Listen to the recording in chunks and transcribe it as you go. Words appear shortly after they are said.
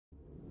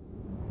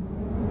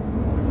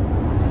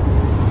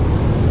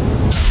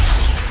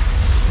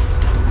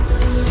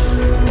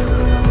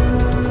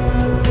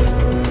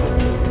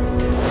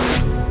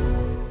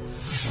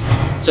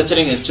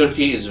Settling in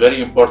Turkey is a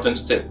very important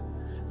step.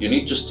 You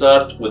need to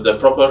start with the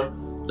proper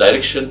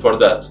direction for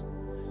that.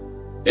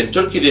 In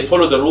Turkey, they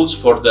follow the rules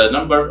for the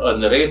number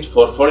and the rate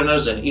for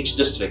foreigners in each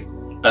district.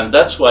 And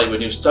that's why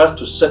when you start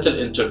to settle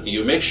in Turkey,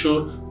 you make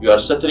sure you are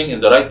settling in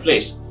the right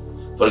place.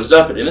 For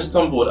example, in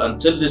Istanbul,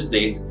 until this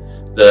date,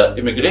 the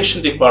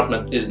immigration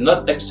department is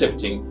not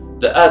accepting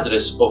the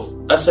address of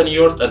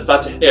Esenyurt and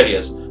Fatih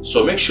areas.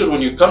 So make sure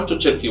when you come to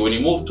Turkey, when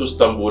you move to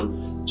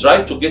Istanbul,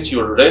 try to get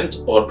your rent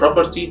or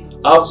property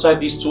outside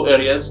these two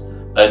areas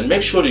and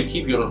make sure you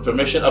keep your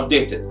information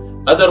updated.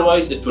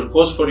 Otherwise, it will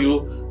cause for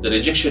you the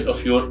rejection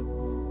of your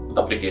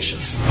application.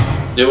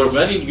 There were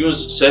many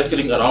news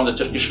circling around the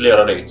Turkish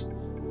lira rate.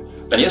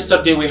 And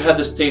yesterday we had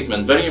a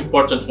statement, very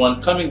important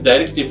one, coming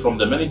directly from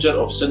the manager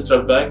of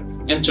Central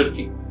Bank in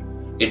Turkey.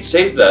 It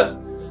says that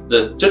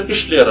the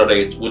Turkish lira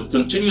rate will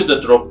continue the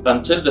drop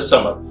until the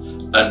summer.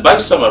 And by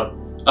summer,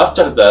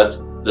 after that,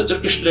 the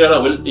Turkish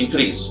lira will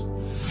increase.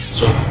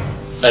 So,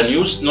 a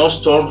new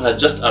snowstorm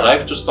has just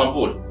arrived to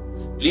Istanbul.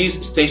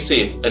 Please stay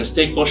safe and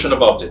stay cautious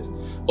about it.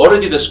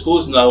 Already the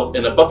schools now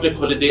in a public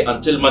holiday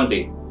until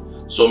Monday.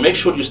 So make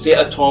sure you stay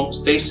at home,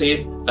 stay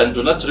safe, and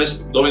do not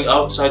risk going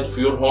outside for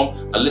your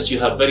home unless you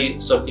have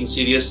something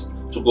serious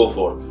to go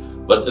for.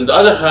 But on the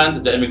other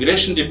hand, the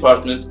immigration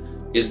department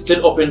is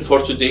still open for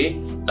today,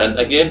 and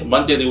again,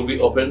 Monday they will be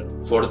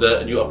open for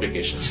the new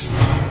applications.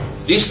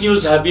 These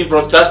news have been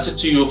broadcasted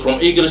to you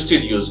from Eagle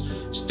Studios.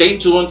 Stay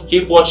tuned,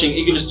 keep watching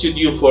Eagle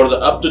Studio for the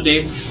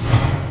up-to-date